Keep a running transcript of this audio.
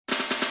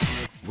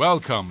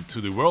Welcome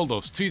to the world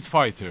of Street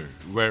Fighter,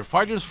 where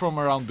fighters from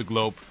around the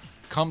globe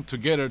come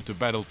together to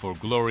battle for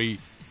glory,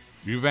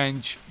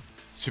 revenge,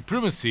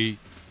 supremacy,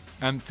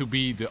 and to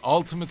be the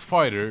ultimate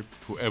fighter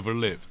who ever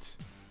lived.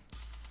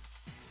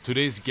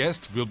 Today's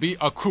guest will be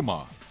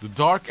Akuma, the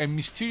dark and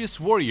mysterious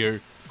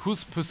warrior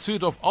whose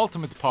pursuit of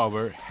ultimate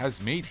power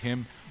has made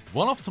him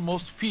one of the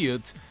most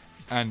feared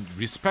and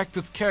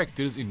respected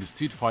characters in the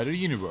Street Fighter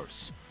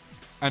universe,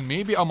 and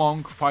maybe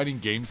among fighting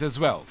games as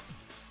well.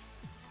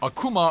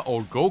 Akuma,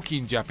 or Gouken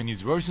in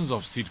Japanese versions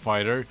of Street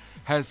Fighter,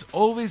 has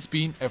always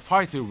been a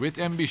fighter with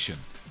ambition.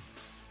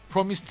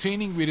 From his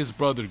training with his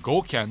brother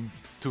Gouken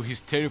to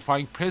his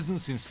terrifying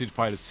presence in Street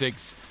Fighter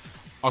 6,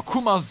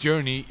 Akuma's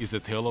journey is a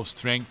tale of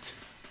strength,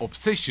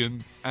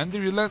 obsession, and the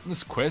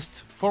relentless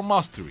quest for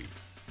mastery.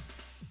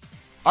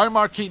 I'm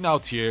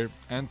Arcadenaut here,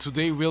 and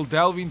today we'll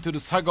delve into the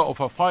saga of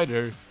a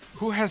fighter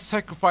who has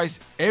sacrificed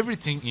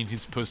everything in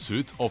his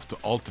pursuit of the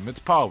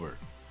ultimate power.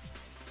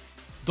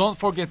 Don't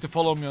forget to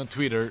follow me on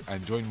Twitter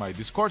and join my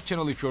Discord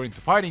channel if you're into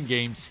fighting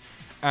games,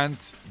 and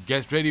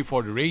get ready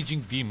for the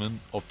raging demon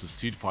of the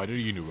Street Fighter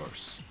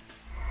universe.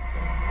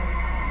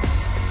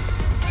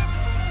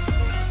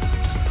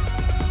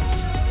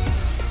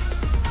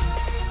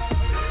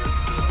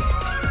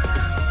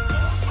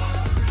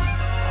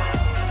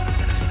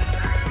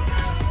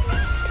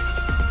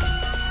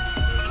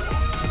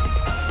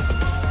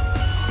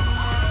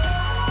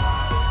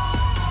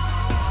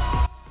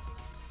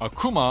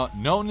 Akuma,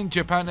 known in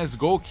Japan as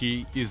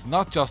Gouken, is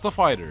not just a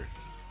fighter.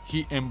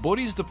 He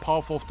embodies the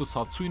path of the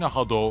Satsui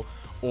Hado,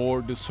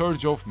 or the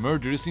surge of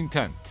murderous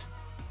intent.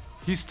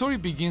 His story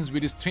begins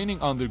with his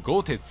training under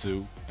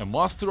Gotetsu, a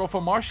master of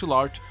a martial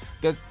art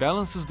that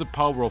balances the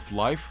power of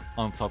life,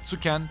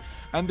 Ansatsuken,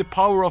 and the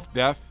power of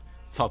death,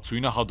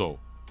 Satsui Hado.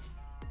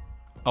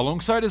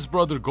 Alongside his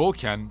brother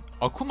Gouken,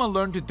 Akuma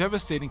learned the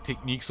devastating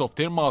techniques of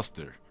their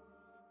master.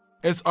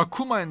 As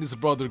Akuma and his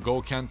brother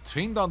Gouken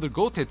trained under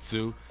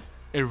Gotetsu,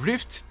 a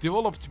rift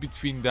developed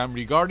between them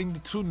regarding the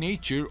true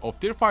nature of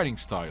their fighting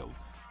style.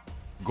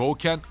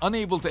 Gouken,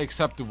 unable to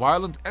accept the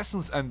violent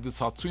essence and the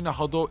Satsui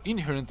Hado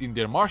inherent in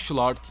their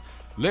martial art,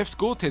 left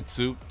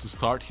Gotetsu to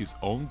start his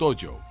own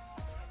dojo.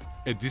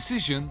 A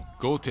decision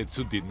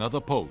Gotetsu did not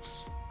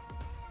oppose.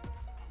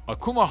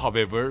 Akuma,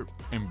 however,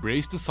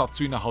 embraced the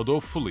Satsui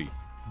Hado fully,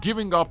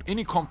 giving up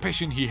any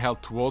compassion he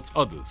held towards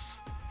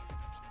others.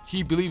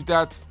 He believed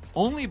that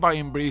only by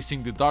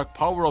embracing the dark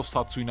power of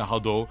Satsui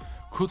Hado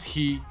could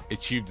he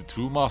achieve the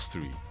true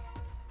mastery.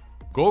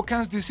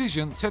 Gouken's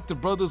decision set the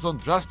brothers on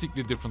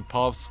drastically different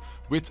paths,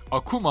 with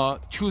Akuma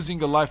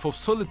choosing a life of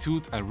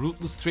solitude and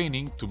ruthless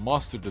training to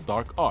master the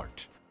dark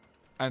art,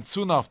 and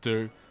soon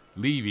after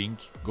leaving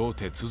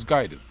Gotetsu's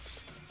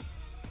guidance.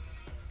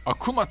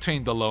 Akuma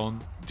trained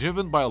alone,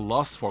 driven by a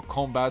lust for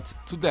combat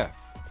to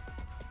death.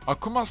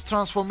 Akuma's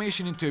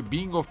transformation into a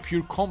being of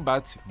pure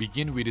combat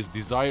began with his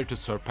desire to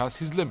surpass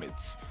his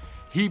limits.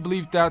 He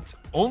believed that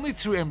only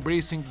through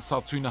embracing the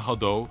Satsui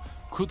Hado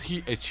could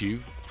he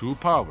achieve true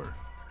power.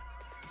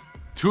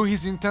 Through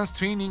his intense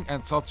training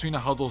and Satsui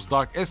Hado's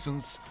dark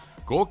essence,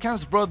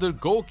 Gouken's brother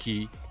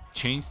Gouken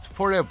changed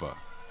forever.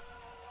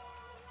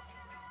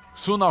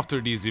 Soon after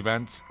these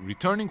events,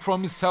 returning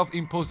from his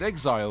self-imposed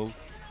exile,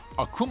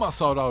 Akuma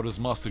sought out his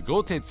master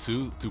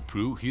Gotetsu to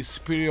prove his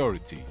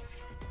superiority.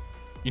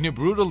 In a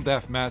brutal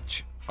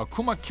deathmatch,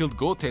 Akuma killed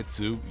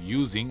Gotetsu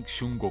using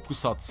Shungoku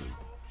Satsu,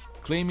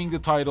 claiming the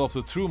title of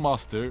the true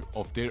master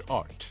of their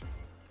art.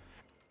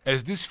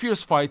 As this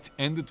fierce fight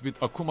ended with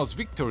Akuma's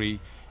victory,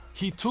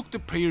 he took the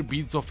prayer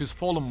beads of his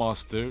fallen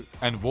master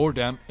and wore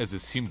them as a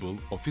symbol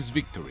of his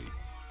victory.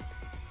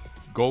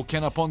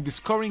 Gouken, upon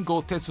discovering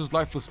Gotetsu's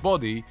lifeless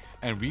body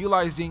and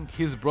realizing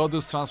his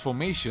brother's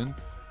transformation,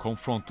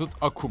 confronted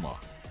Akuma,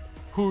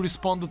 who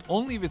responded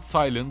only with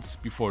silence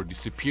before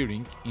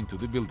disappearing into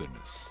the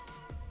wilderness.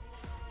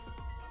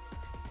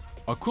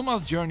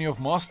 Akuma's journey of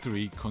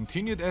mastery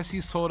continued as he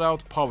sought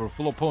out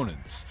powerful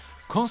opponents,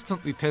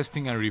 constantly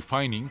testing and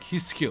refining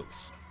his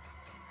skills.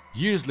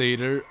 Years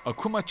later,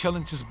 Akuma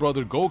challenged his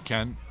brother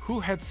Gouken, who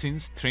had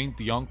since trained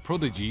the young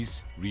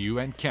prodigies Ryu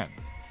and Ken.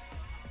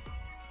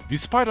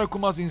 Despite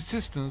Akuma's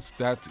insistence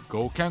that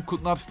Gouken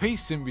could not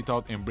face him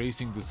without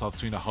embracing the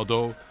Satsui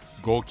Hado,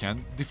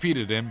 Gouken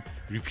defeated him,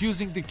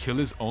 refusing to kill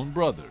his own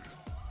brother.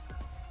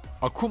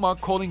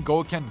 Akuma, calling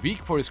Gouken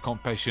weak for his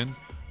compassion,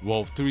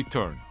 vowed to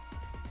return.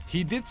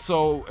 He did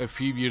so a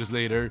few years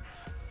later,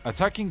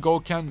 attacking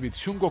Gouken with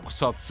Shungoku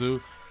Satsu,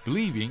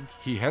 believing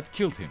he had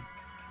killed him.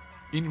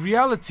 In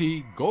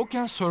reality,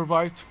 Gouken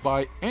survived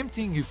by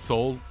emptying his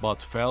soul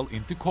but fell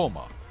into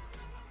coma.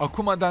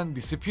 Akuma then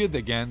disappeared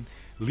again,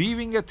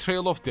 leaving a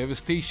trail of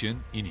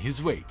devastation in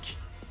his wake.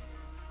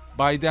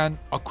 By then,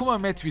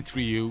 Akuma met with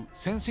Ryu,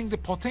 sensing the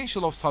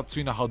potential of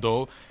Satsui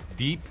Hado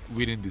deep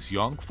within this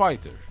young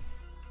fighter.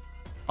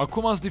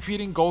 Akuma's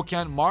defeating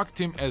Gouken marked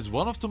him as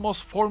one of the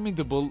most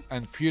formidable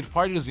and feared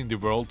fighters in the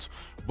world,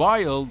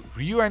 while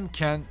Ryu and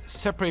Ken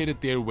separated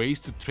their ways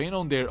to train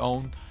on their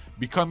own,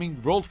 becoming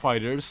world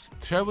fighters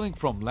traveling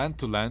from land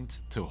to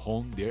land to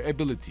hone their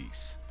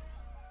abilities.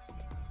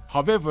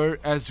 However,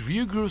 as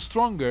Ryu grew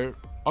stronger,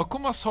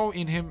 Akuma saw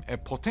in him a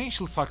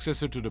potential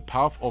successor to the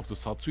path of the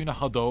Satsui no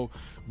Hado,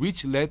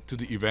 which led to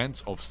the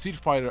events of Street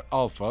Fighter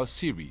Alpha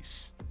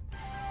series.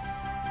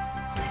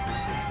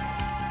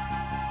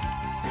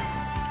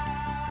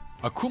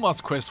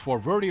 Akuma's quest for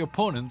worthy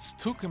opponents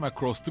took him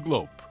across the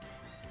globe,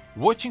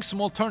 watching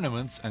small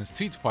tournaments and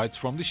street fights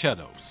from the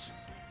shadows.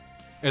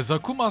 As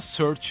Akuma's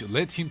search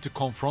led him to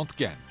confront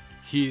Gen,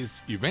 he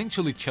is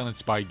eventually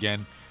challenged by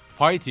Gen,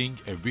 fighting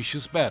a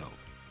vicious battle.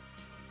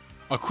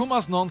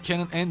 Akuma's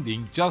non-canon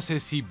ending, just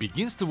as he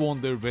begins to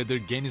wonder whether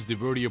Gen is the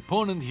worthy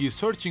opponent he is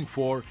searching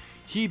for,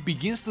 he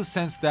begins to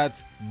sense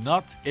that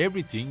not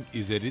everything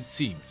is as it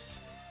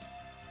seems.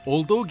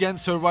 Although Gen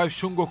survives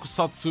Shungoku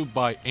Satsu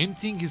by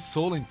emptying his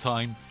soul in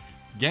time,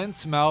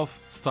 Gen's mouth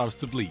starts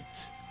to bleed,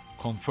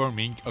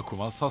 confirming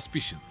Akuma's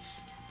suspicions.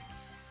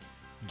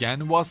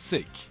 Gen was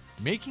sick,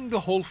 making the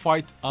whole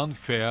fight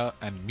unfair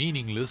and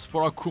meaningless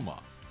for Akuma.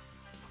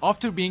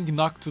 After being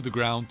knocked to the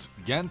ground,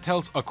 Gen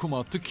tells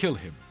Akuma to kill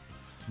him.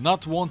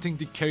 Not wanting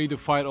to carry the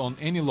fight on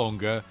any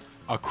longer,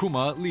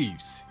 Akuma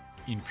leaves,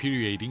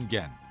 infuriating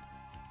Gen.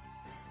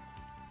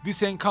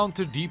 This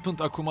encounter deepened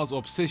Akuma's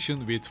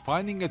obsession with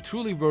finding a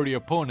truly worthy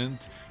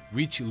opponent,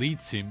 which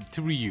leads him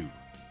to Ryu.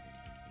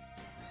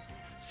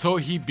 So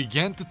he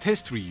began to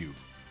test Ryu,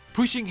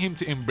 pushing him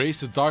to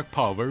embrace the dark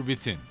power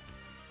within.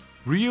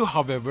 Ryu,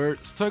 however,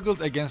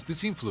 struggled against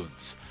this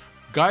influence,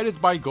 guided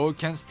by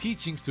Gouken's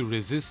teachings to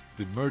resist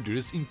the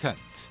murderous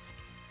intent.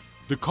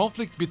 The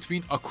conflict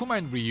between Akuma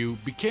and Ryu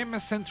became a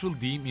central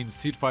theme in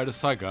Street Fighter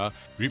Saga,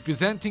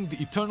 representing the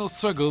eternal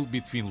struggle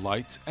between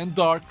light and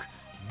dark,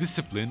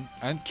 discipline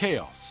and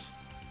chaos.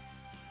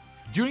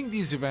 During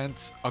these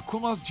events,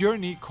 Akuma's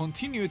journey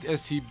continued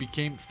as he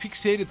became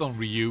fixated on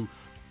Ryu,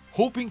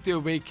 hoping to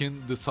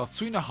awaken the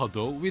Satsui no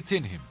Hado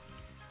within him.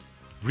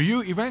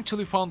 Ryu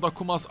eventually found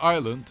Akuma's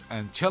island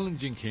and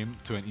challenging him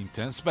to an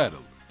intense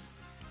battle.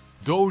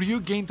 Though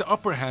Ryu gained the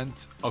upper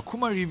hand,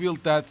 Akuma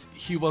revealed that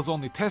he was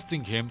only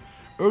testing him,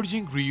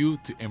 urging Ryu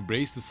to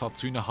embrace the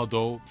Satsui no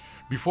Hado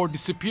before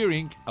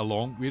disappearing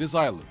along with his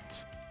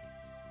island.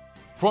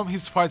 From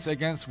his fights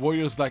against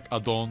warriors like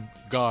Adon,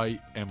 Guy,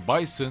 and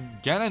Bison,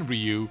 Gen and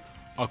Ryu,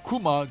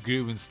 Akuma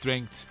grew in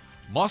strength,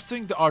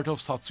 mastering the art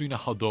of Satsui no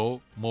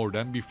Hado more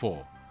than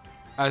before,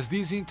 as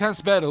these intense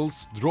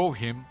battles drove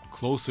him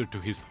closer to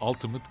his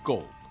ultimate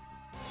goal.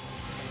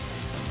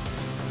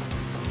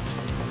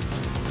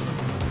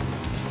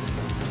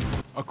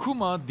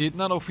 Akuma did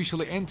not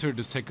officially enter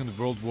the Second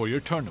World Warrior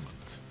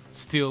Tournament.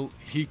 Still,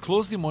 he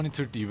closely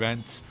monitored the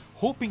events,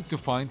 hoping to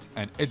find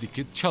an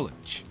adequate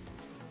challenge.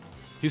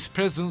 His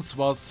presence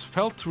was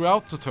felt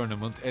throughout the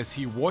tournament as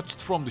he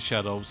watched from the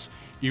shadows,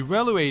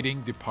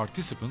 evaluating the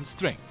participants'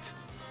 strength.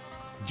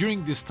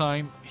 During this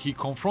time, he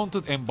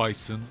confronted M.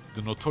 Bison,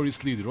 the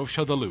notorious leader of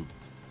Shadaloo.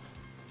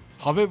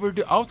 However,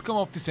 the outcome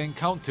of this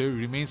encounter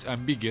remains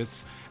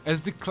ambiguous,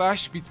 as the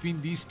clash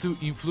between these two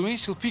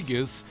influential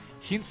figures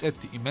hints at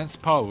the immense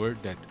power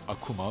that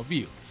Akuma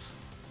wields.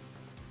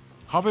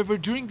 However,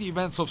 during the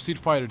events of Street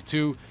Fighter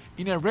II,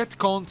 in a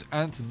retconned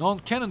and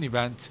non-canon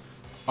event,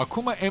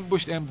 Akuma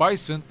ambushed M.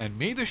 Bison and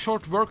made a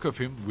short work of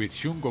him with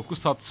Shungoku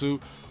Satsu,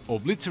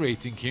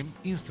 obliterating him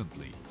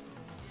instantly.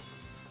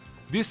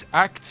 This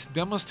act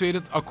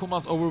demonstrated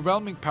Akuma's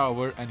overwhelming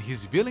power and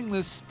his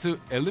willingness to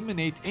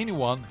eliminate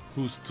anyone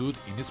who stood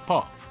in his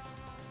path.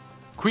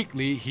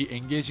 Quickly, he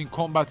engaged in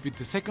combat with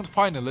the second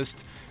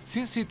finalist,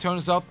 since he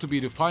turns out to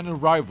be the final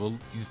rival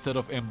instead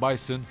of M.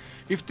 Bison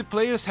if the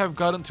players have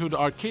gotten through the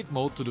arcade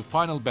mode to the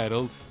final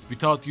battle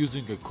without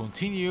using a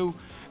continue,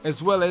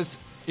 as well as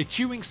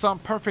achieving some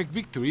perfect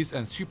victories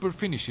and super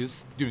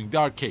finishes during the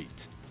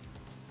arcade.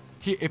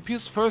 He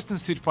appears first in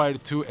Street Fighter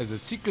II as a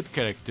secret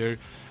character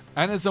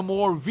and as a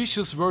more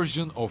vicious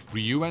version of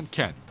Ryu and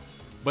Ken,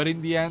 but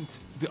in the end,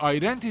 the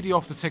identity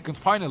of the second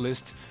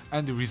finalist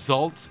and the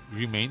result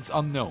remains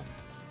unknown.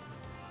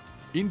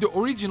 In the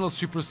original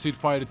Super Street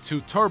Fighter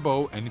II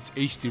Turbo and its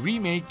HD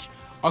remake,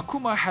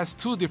 Akuma has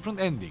two different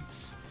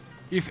endings.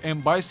 If M.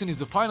 Bison is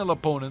the final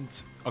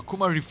opponent,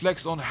 Akuma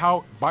reflects on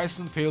how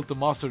Bison failed to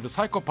master the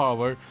Psycho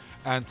Power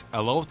and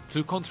allowed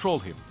to control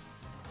him.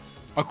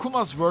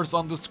 Akuma's words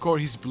underscore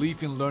his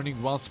belief in learning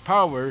one's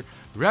power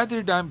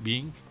rather than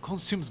being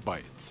consumed by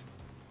it.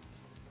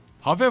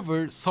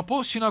 However,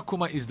 suppose Shin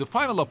Akuma is the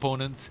final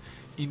opponent,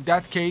 in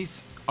that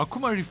case,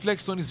 Akuma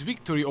reflects on his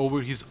victory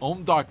over his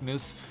own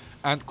darkness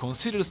and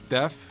considers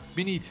death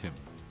beneath him.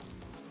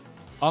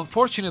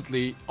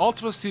 Unfortunately,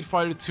 Ultra Street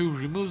Fighter II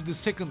removes the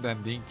second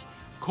ending,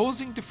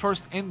 causing the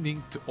first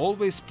ending to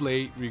always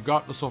play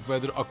regardless of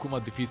whether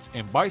Akuma defeats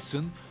M.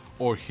 Bison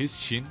or his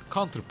Shin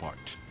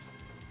counterpart.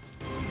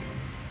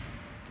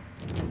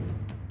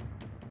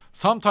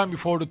 Sometime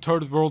before the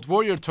Third World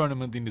Warrior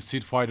Tournament in the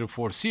Street Fighter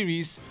IV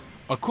series,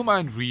 Akuma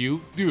and Ryu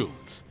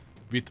dueled,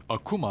 with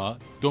Akuma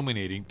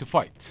dominating the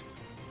fight.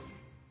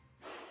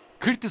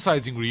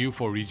 Criticizing Ryu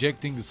for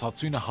rejecting the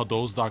Satsui no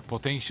Hado's dark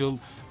potential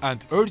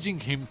and urging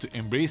him to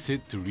embrace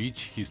it to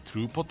reach his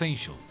true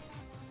potential.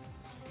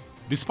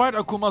 Despite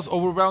Akuma's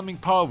overwhelming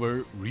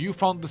power, Ryu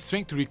found the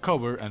strength to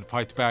recover and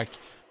fight back,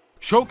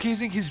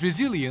 showcasing his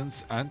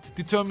resilience and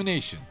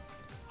determination.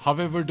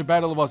 However, the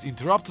battle was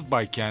interrupted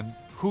by Ken,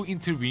 who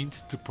intervened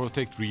to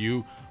protect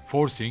Ryu,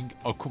 forcing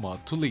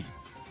Akuma to leave.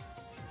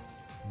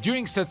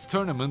 During Set's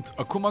tournament,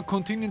 Akuma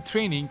continued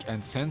training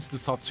and sensed the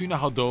Satsui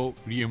Hado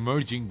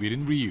re-emerging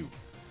within Ryu.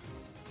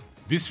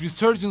 This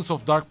resurgence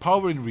of dark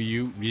power in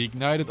Ryu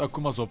reignited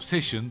Akuma's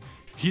obsession.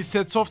 He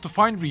sets off to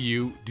find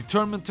Ryu,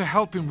 determined to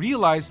help him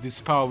realize this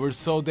power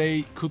so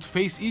they could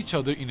face each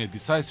other in a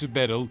decisive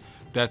battle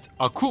that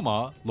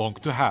Akuma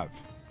longed to have.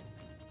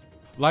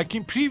 Like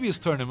in previous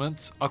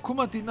tournaments,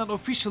 Akuma did not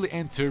officially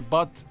enter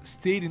but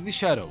stayed in the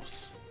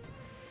shadows.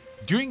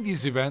 During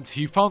these events,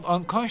 he found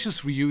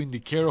unconscious Ryu in the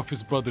care of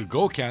his brother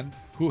Gouken,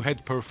 who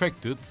had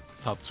perfected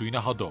Satsui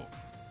Hado.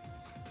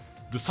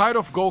 The sight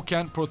of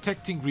Gouken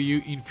protecting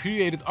Ryu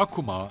infuriated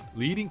Akuma,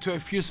 leading to a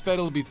fierce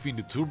battle between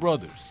the two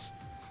brothers.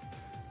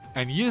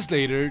 And years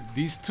later,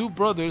 these two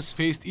brothers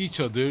faced each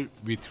other,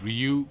 with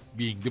Ryu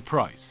being the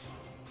prize.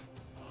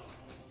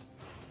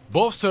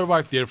 Both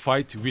survived their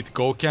fight, with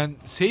Gouken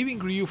saving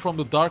Ryu from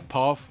the dark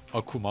path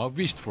Akuma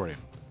wished for him.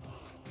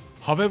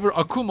 However,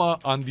 Akuma,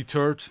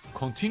 undeterred,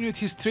 continued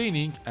his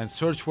training and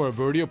searched for a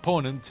worthy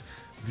opponent,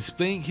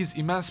 displaying his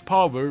immense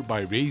power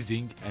by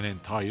raising an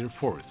entire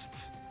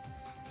forest.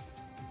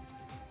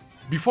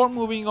 Before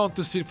moving on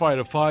to Street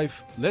Fighter V,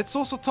 let's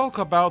also talk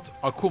about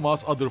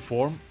Akuma's other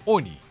form,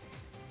 Oni.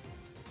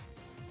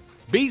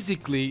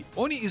 Basically,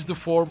 Oni is the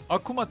form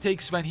Akuma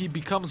takes when he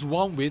becomes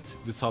one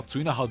with the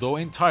Satsui Hado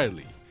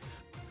entirely,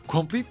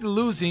 completely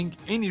losing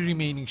any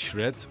remaining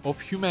shred of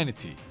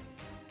humanity.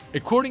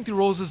 According to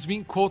Rose's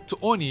wing quote to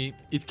Oni,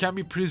 it can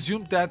be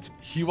presumed that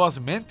he was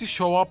meant to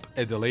show up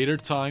at a later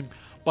time,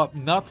 but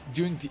not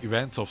during the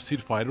events of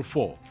Street Fighter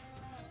IV.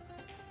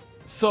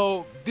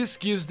 So this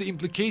gives the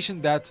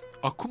implication that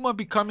Akuma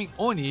becoming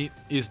Oni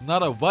is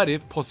not a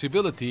what-if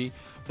possibility,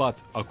 but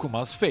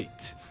Akuma's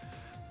fate.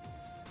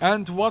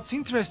 And what's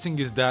interesting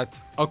is that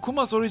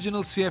Akuma's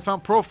original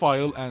CFM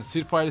profile and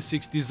Street Fighter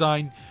VI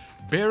design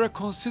bear a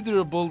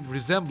considerable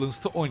resemblance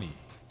to Oni,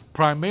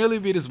 primarily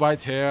with his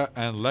white hair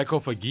and lack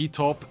of a gi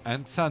top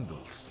and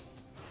sandals.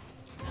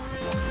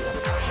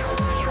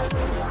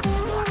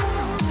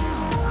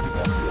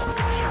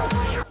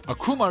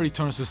 Akuma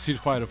returns to Street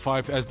Fighter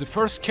V as the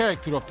first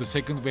character of the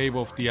second wave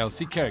of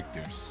DLC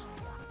characters.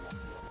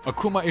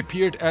 Akuma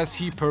appeared as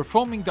he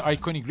performing the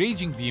iconic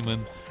Raging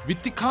Demon,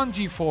 with the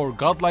kanji for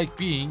godlike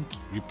being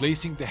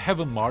replacing the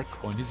heaven mark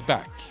on his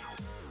back,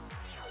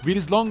 with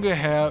his longer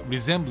hair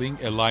resembling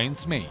a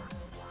lion's mane.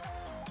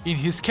 In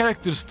his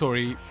character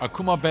story,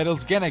 Akuma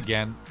battles Gen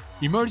again,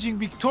 emerging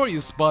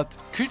victorious but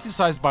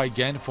criticized by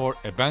Gen for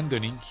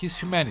abandoning his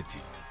humanity.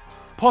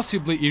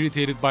 Possibly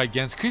irritated by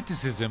Gen's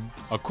criticism,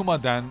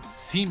 Akuma then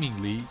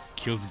seemingly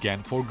kills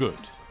Gen for good.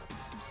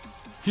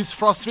 His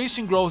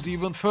frustration grows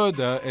even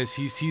further as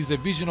he sees a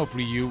vision of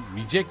Ryu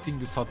rejecting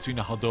the Satsui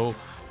Hado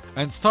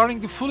and starting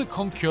to fully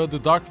conquer the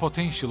dark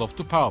potential of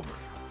the power.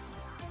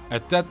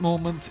 At that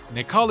moment,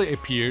 Nekali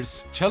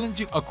appears,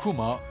 challenging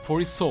Akuma for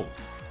his soul.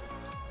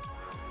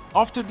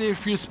 After their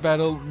fierce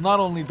battle, not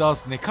only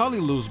does Nekali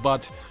lose,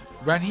 but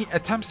when he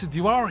attempts to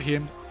devour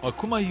him,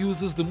 Akuma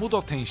uses the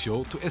Mudo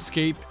Tensho to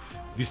escape,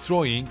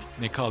 destroying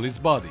Nekali's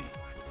body.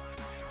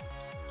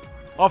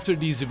 After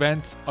these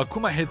events,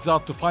 Akuma heads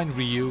out to find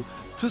Ryu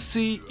to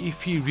see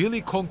if he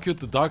really conquered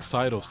the dark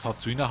side of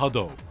Satsui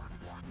Hado.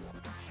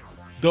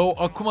 Though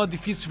Akuma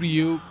defeats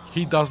Ryu,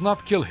 he does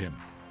not kill him.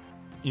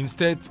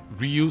 Instead,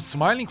 Ryu,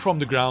 smiling from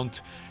the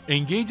ground,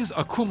 engages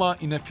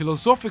Akuma in a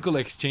philosophical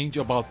exchange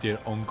about their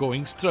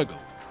ongoing struggle.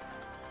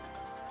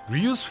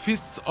 Ryu's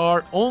fists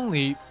are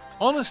only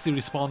honestly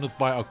responded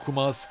by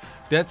Akuma's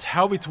 "that's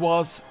how it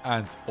was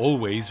and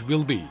always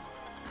will be."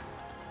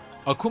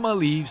 Akuma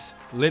leaves,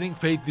 letting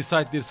fate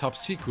decide their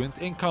subsequent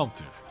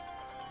encounter.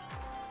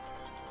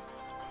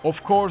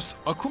 Of course,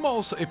 Akuma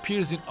also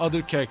appears in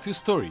other character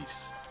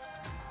stories.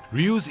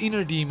 Ryu's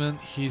inner demon,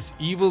 his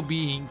evil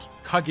being,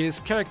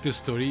 Kage's character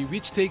story,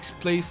 which takes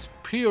place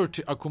prior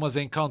to Akuma's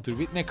encounter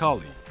with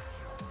Nekali.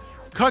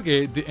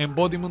 Kage, the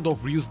embodiment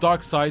of Ryu's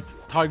dark side,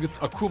 targets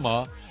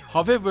Akuma.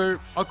 However,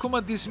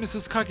 Akuma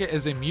dismisses Kage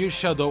as a mere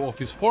shadow of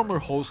his former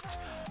host,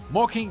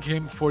 mocking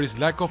him for his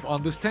lack of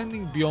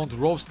understanding beyond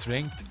raw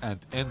strength and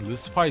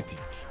endless fighting.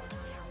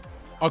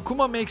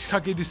 Akuma makes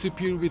Kage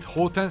disappear with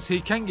Houten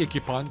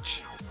Seikengeki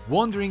punch,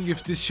 wondering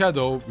if this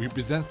shadow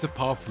represents the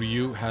path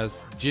Ryu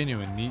has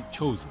genuinely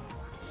chosen.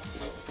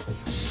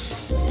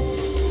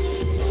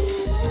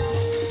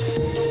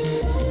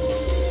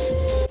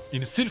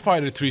 In Street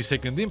Fighter 3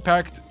 Second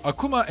Impact,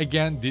 Akuma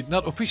again did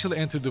not officially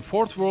enter the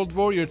 4th World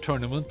Warrior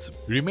tournament,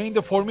 remained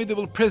a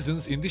formidable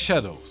presence in the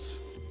shadows.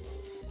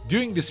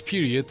 During this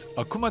period,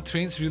 Akuma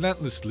trains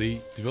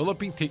relentlessly,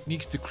 developing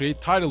techniques to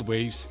create tidal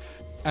waves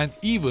and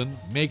even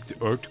make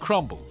the earth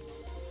crumble.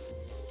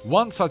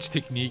 One such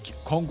technique,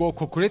 Kongo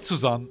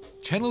Kokuretsuzan,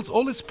 channels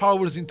all its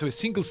powers into a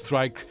single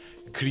strike,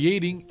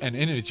 creating an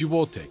energy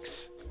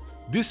vortex.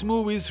 This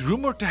move is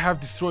rumored to have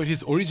destroyed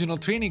his original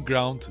training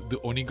ground, the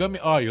Onigami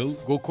Isle,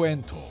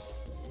 Gouken.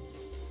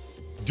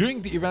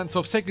 During the events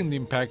of Second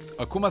Impact,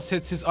 Akuma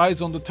sets his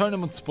eyes on the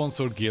tournament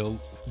sponsor Gil,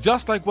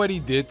 just like what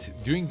he did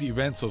during the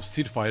events of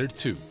Street Fighter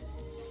 2.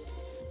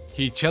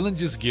 He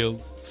challenges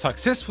Gil,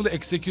 successfully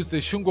executes a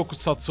Shungoku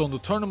Satsu on the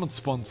tournament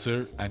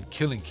sponsor and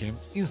killing him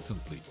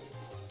instantly.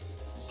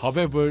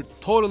 However,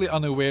 totally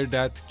unaware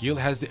that Gil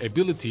has the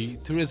ability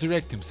to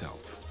resurrect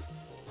himself.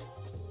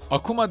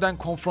 Akuma then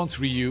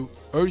confronts Ryu,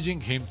 urging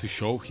him to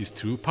show his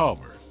true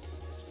power.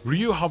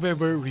 Ryu,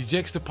 however,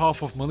 rejects the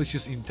path of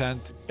malicious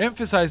intent,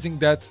 emphasizing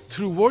that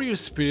true warrior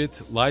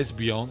spirit lies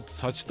beyond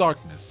such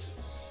darkness.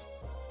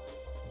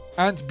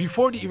 And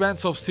before the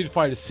events of Street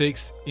Fighter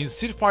 6, in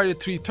Street Fighter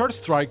 3 Third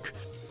Strike,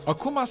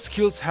 Akuma's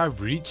skills have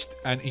reached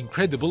an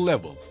incredible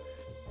level.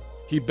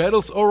 He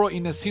battles Oro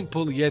in a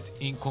simple yet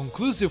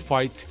inconclusive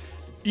fight,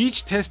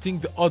 each testing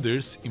the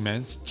other's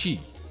immense chi.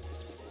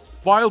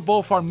 While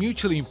both are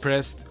mutually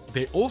impressed,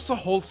 they also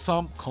hold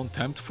some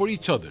contempt for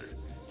each other.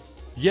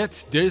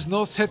 Yet there is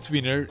no set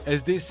winner,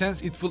 as they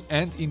sense it will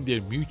end in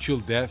their mutual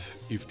death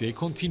if they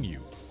continue.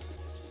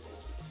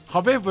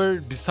 However,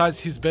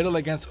 besides his battle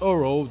against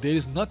Oro, there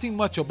is nothing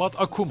much about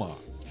Akuma.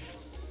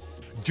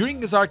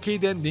 During his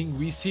arcade ending,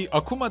 we see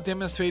Akuma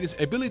demonstrate his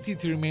ability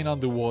to remain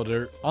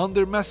underwater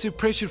under massive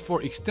pressure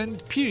for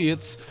extended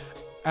periods,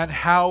 and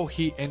how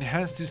he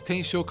enhanced his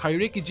Tensho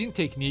Kaireki Jin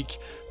technique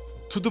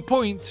to the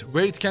point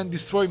where it can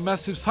destroy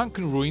massive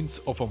sunken ruins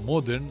of a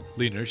modern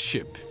linear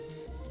ship.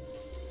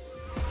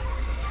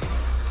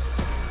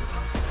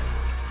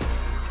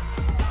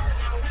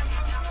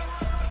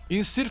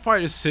 In Street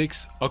Fighter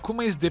 6,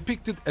 Akuma is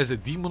depicted as a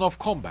demon of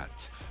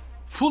combat,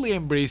 fully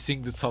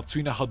embracing the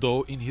Satsui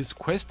Hado in his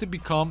quest to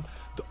become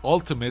the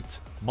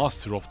ultimate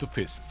master of the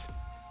fist.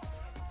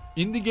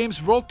 In the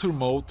game's World Tour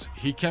mode,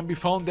 he can be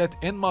found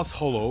at Enma's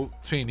Hollow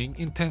training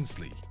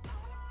intensely.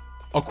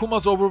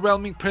 Akuma's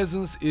overwhelming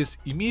presence is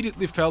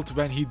immediately felt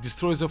when he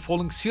destroys a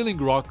falling ceiling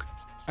rock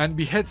and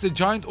beheads a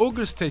giant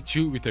ogre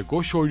statue with a Go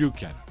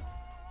Shoryuken.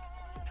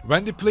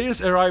 When the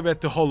players arrive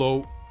at the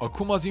Hollow,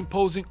 Akuma's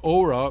imposing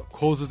aura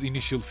causes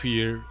initial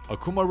fear.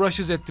 Akuma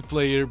rushes at the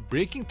player,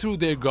 breaking through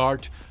their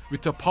guard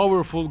with a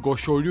powerful Go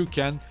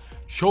Shoryuken,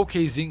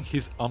 showcasing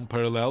his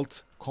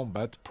unparalleled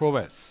combat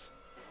prowess.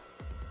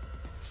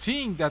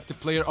 Seeing that the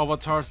player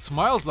avatar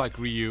smiles like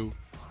Ryu,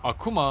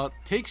 Akuma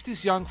takes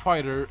this young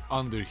fighter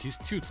under his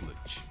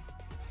tutelage.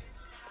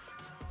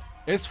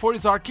 As for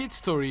his arcade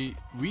story,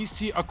 we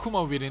see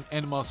Akuma within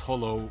Enma's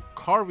Hollow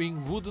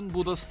carving wooden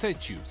Buddha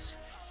statues,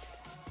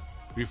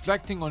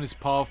 reflecting on his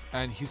path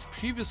and his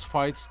previous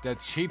fights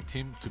that shaped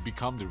him to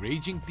become the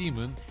raging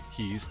demon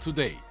he is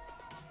today.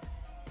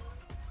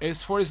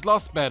 As for his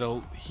last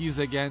battle, he is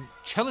again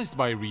challenged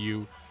by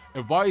Ryu,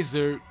 a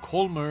wiser,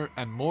 calmer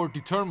and more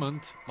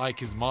determined like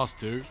his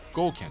master,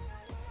 Gouken.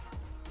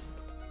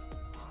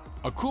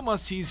 Akuma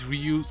sees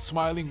Ryu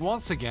smiling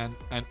once again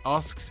and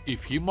asks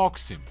if he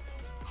mocks him.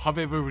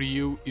 However,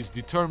 Ryu is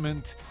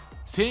determined,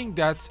 saying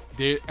that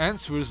their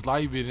answers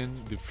lie within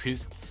the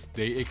fists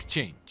they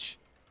exchange.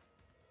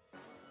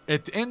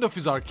 At the end of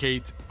his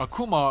arcade,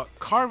 Akuma,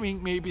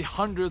 carving maybe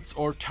hundreds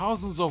or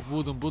thousands of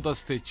wooden Buddha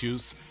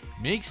statues,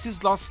 makes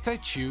his last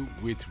statue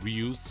with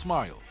Ryu's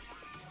smile.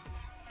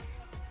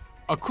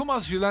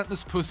 Akuma's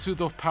relentless pursuit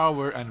of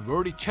power and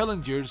worthy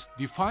challengers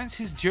defines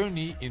his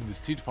journey in the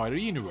Street Fighter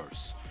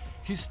universe.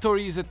 His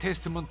story is a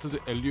testament to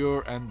the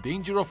allure and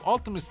danger of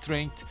ultimate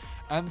strength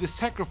and the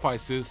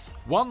sacrifices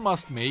one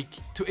must make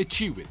to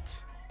achieve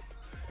it.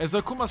 As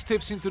Akuma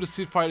steps into the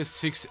Street Fighter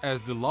 6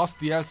 as the last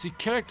DLC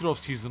character of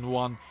Season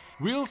 1,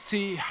 we'll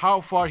see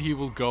how far he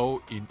will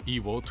go in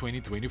EVO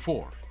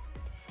 2024.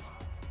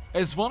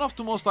 As one of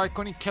the most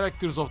iconic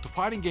characters of the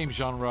fighting game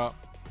genre,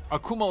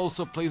 Akuma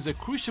also plays a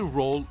crucial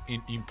role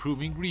in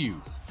improving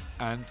Ryu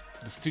and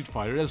the Street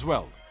Fighter as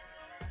well.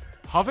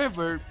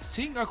 However,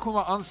 seeing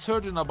Akuma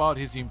uncertain about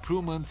his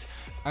improvement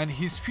and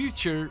his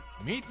future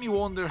made me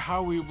wonder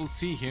how we will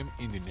see him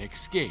in the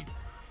next game.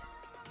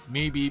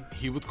 Maybe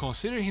he would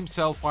consider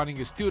himself fighting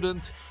a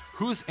student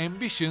whose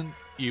ambition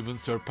even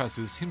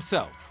surpasses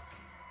himself.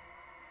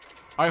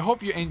 I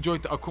hope you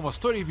enjoyed the Akuma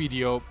story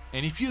video,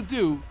 and if you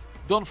do,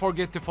 don't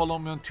forget to follow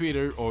me on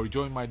Twitter or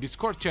join my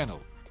Discord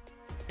channel.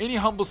 Any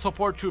humble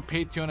support through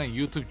Patreon and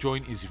YouTube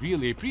join is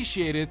really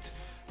appreciated.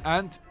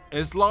 And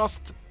as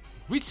last,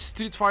 which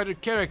Street Fighter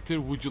character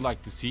would you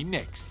like to see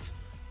next?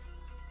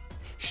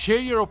 Share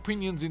your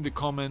opinions in the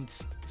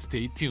comments.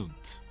 Stay tuned.